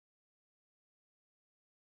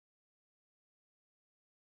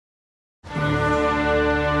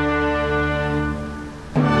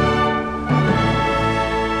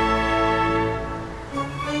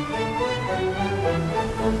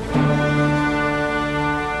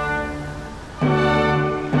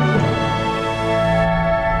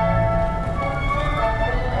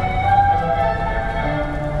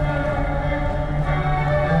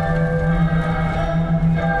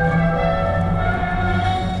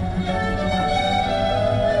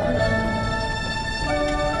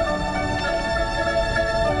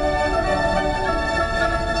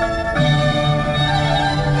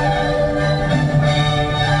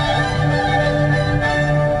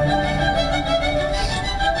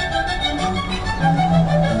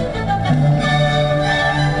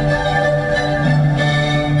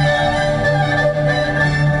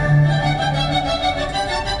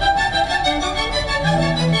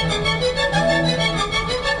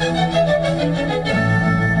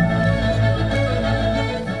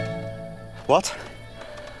What?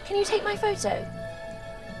 Can you take my photo?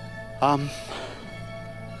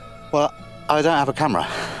 Well, I don't have a camera.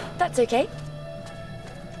 That's okay.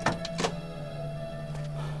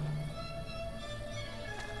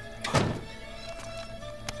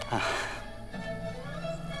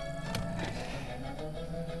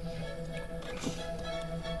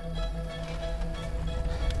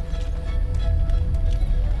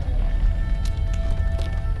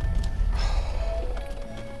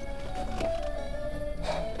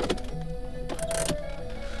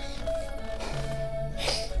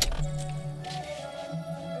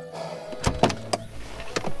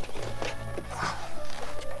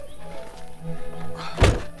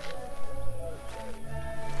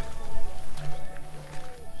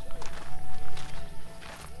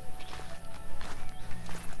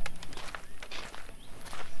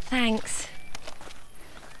 Thanks.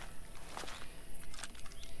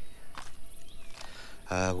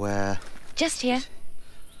 Where? Just here.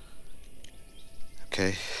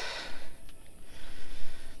 Okay.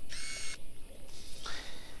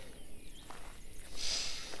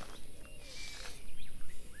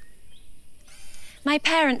 My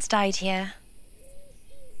parents died here.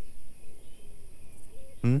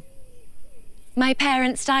 Hmm? My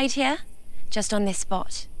parents died here, just on this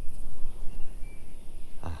spot.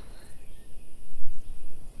 Ah.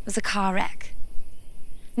 It was a car wreck.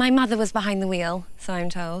 My mother was behind the wheel, so I'm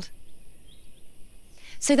told.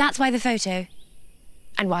 So that's why the photo,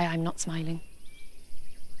 and why I'm not smiling.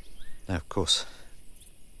 No, of course.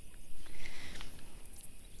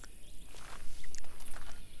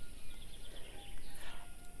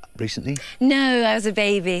 Recently? No, I was a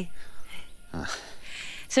baby. Ah.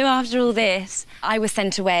 So after all this, I was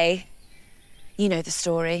sent away. You know the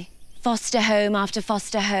story. Foster home after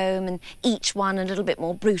foster home, and each one a little bit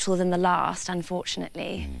more brutal than the last,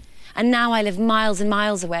 unfortunately. And now I live miles and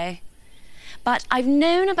miles away. But I've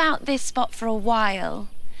known about this spot for a while,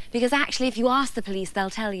 because actually if you ask the police, they'll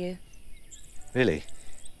tell you. Really?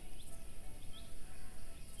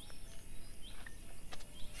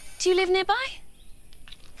 Do you live nearby?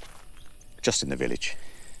 Just in the village.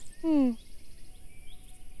 Hmm.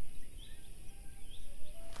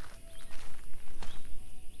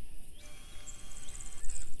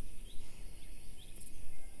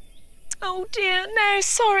 Oh dear, no,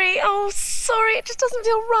 sorry. Oh, sorry, it just doesn't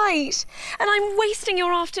feel right. And I'm wasting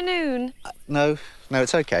your afternoon. No,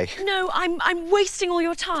 it's okay. No, I'm wasting all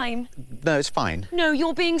your time. No, it's fine. No,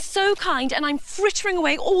 you're being so kind and I'm frittering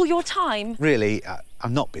away all your time. Really,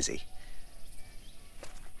 I'm not busy.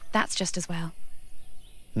 That's just as well.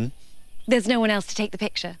 Hmm? There's no one else to take the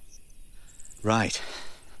picture. Right.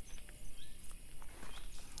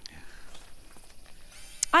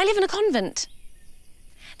 I live in a convent.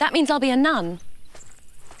 That means I'll be a nun.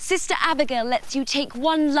 Sister Abigail lets you take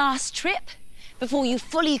one last trip before you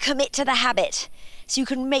fully commit to the habit, so you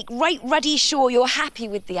can make right ruddy sure you're happy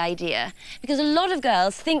with the idea. Because a lot of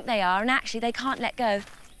girls think they are, and actually they can't let go.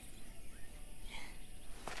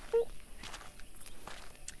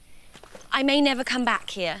 I may never come back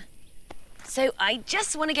here, so I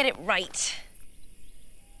just want to get it right.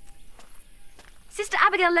 Sister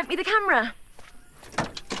Abigail lent me the camera.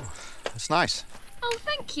 That's nice. Oh,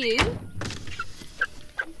 thank you.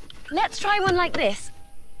 Let's try one like this.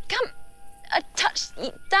 Come, a touch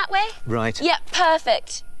that way. Right. Yep,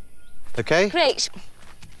 perfect. Okay. Great.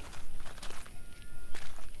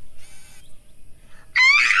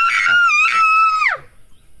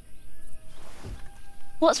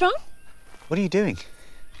 What's wrong? What are you doing?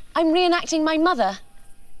 I'm reenacting my mother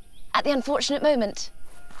at the unfortunate moment.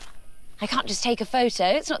 I can't just take a photo.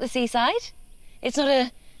 It's not the seaside. It's not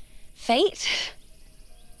a fate.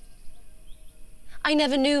 I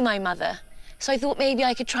never knew my mother, so I thought maybe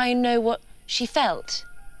I could try and know what she felt.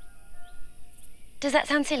 Does that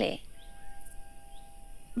sound silly?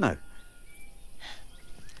 No.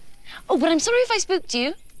 Oh, but I'm sorry if I spooked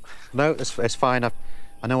you. No, it's fine.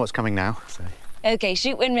 I know what's coming now. So. OK,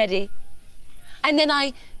 shoot when ready. And then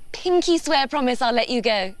I pinky swear promise I'll let you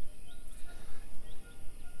go.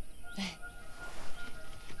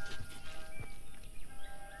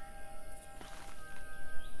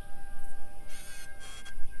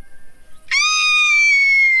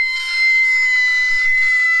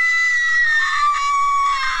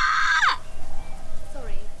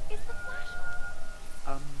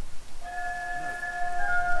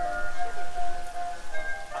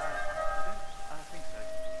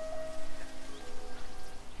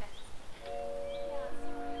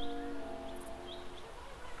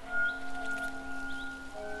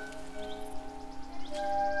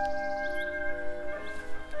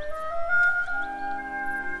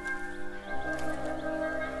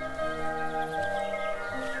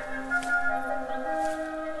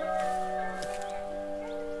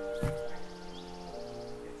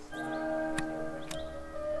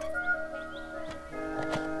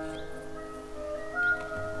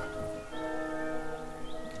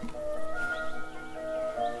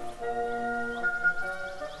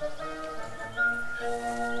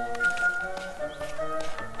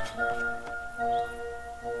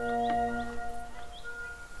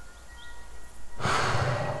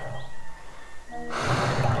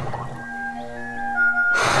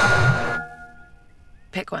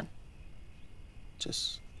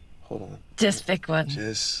 Just hold on. Just pick one.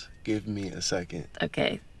 Just give me a second.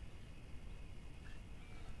 Okay.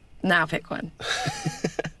 Now pick one.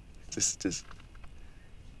 just.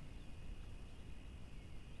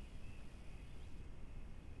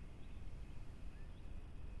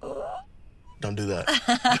 Don't do that.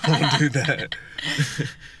 Don't do that.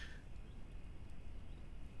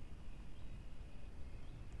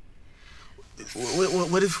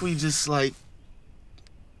 What if we just, like,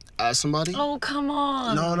 ask somebody? Oh, come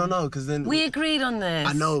on. No, because then... We agreed on this.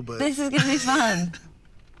 I know, but... This is going to be fun.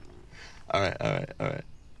 All right.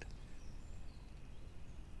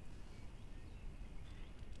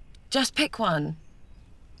 Just pick one.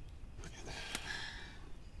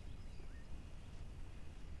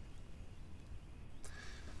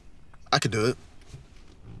 I could do it.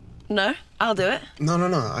 No, I'll do it. No,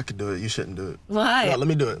 I could do it. You shouldn't do it. Why? No, let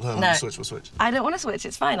me do it. Hold on, No. We'll switch. I don't want to switch.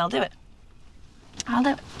 It's fine. I'll do it. I'll do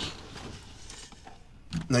it.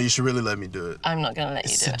 No, you should really let me do it. I'm not going to let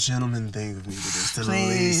you It's do a it. gentleman thing of me to just the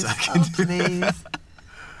Please. least I can do. Please.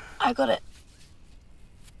 I got it.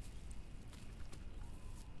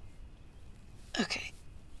 Okay.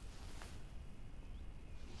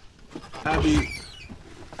 Abby.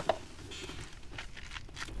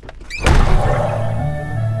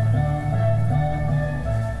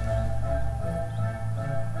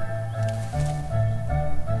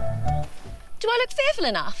 Do I look fearful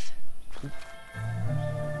enough?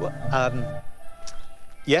 Well,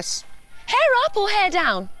 yes. Hair up or hair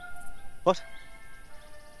down? What?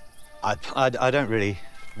 I don't really...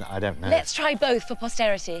 I don't know. Let's try both for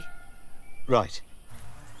posterity. Right.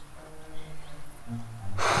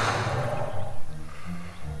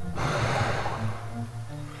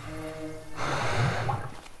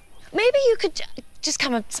 Maybe you could just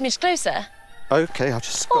come a smidge closer. OK, I'll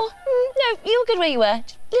just... Or, no, you were good where you were.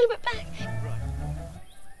 Just a little bit back.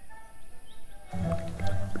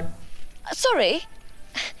 Sorry.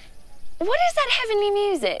 What is that heavenly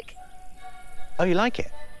music? Oh, you like it?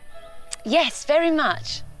 Yes, very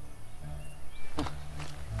much.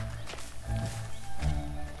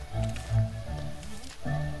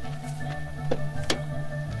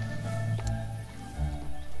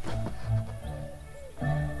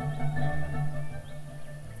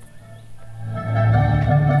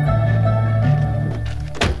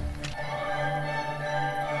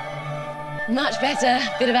 Much better.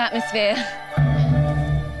 Bit of atmosphere.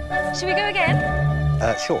 Should we go again?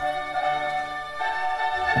 Sure.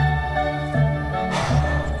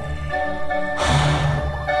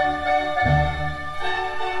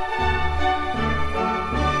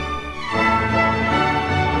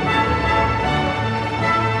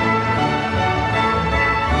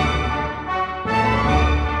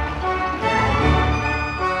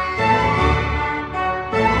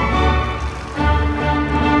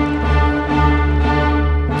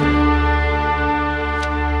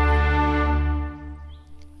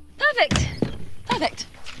 Perfect.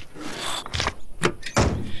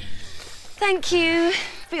 Thank you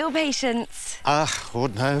for your patience. Well,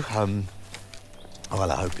 no,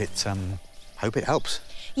 well, I hope it helps.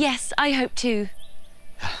 Yes, I hope too.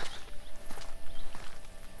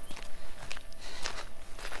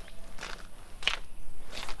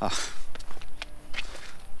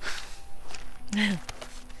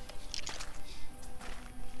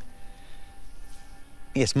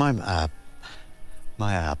 Yes, my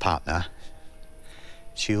partner,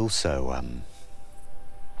 she also,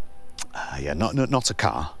 yeah, not a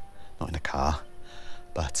car, not in a car,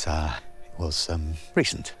 but it was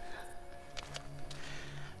recent.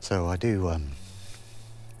 So I do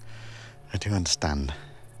understand.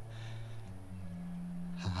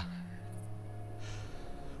 I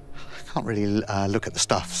can't really look at the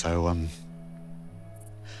stuff, so I'm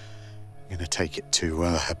going to take it to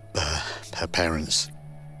her parents.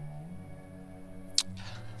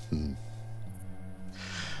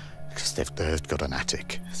 Because they've got an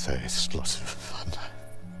attic, so it's lots of fun.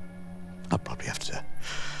 I'll probably have to.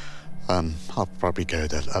 I'll probably go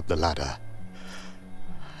up the ladder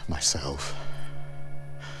myself,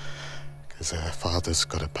 because her father's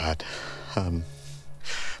got a bad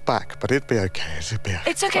back, but it'll be okay. It'll be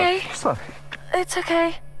okay. It's okay. Sorry. It's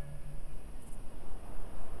okay.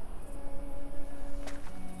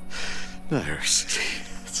 No,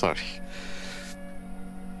 sorry.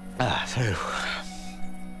 So,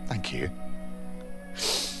 thank you.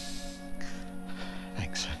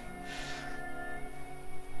 Thanks.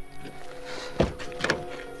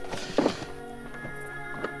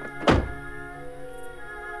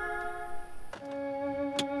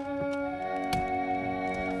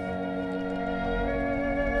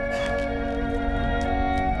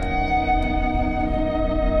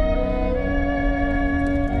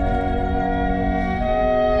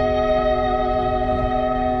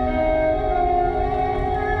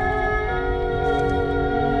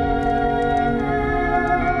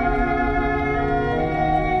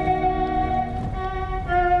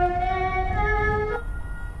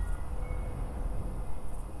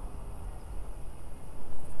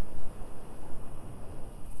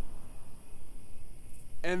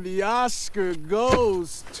 And the Oscar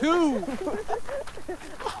goes to...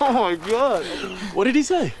 Oh my God. What did he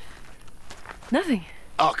say? Nothing.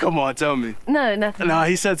 Oh, come on, tell me. No, nothing. No,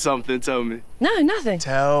 he said something, tell me. No, nothing.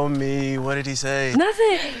 Tell me, what did he say?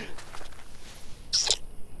 Nothing.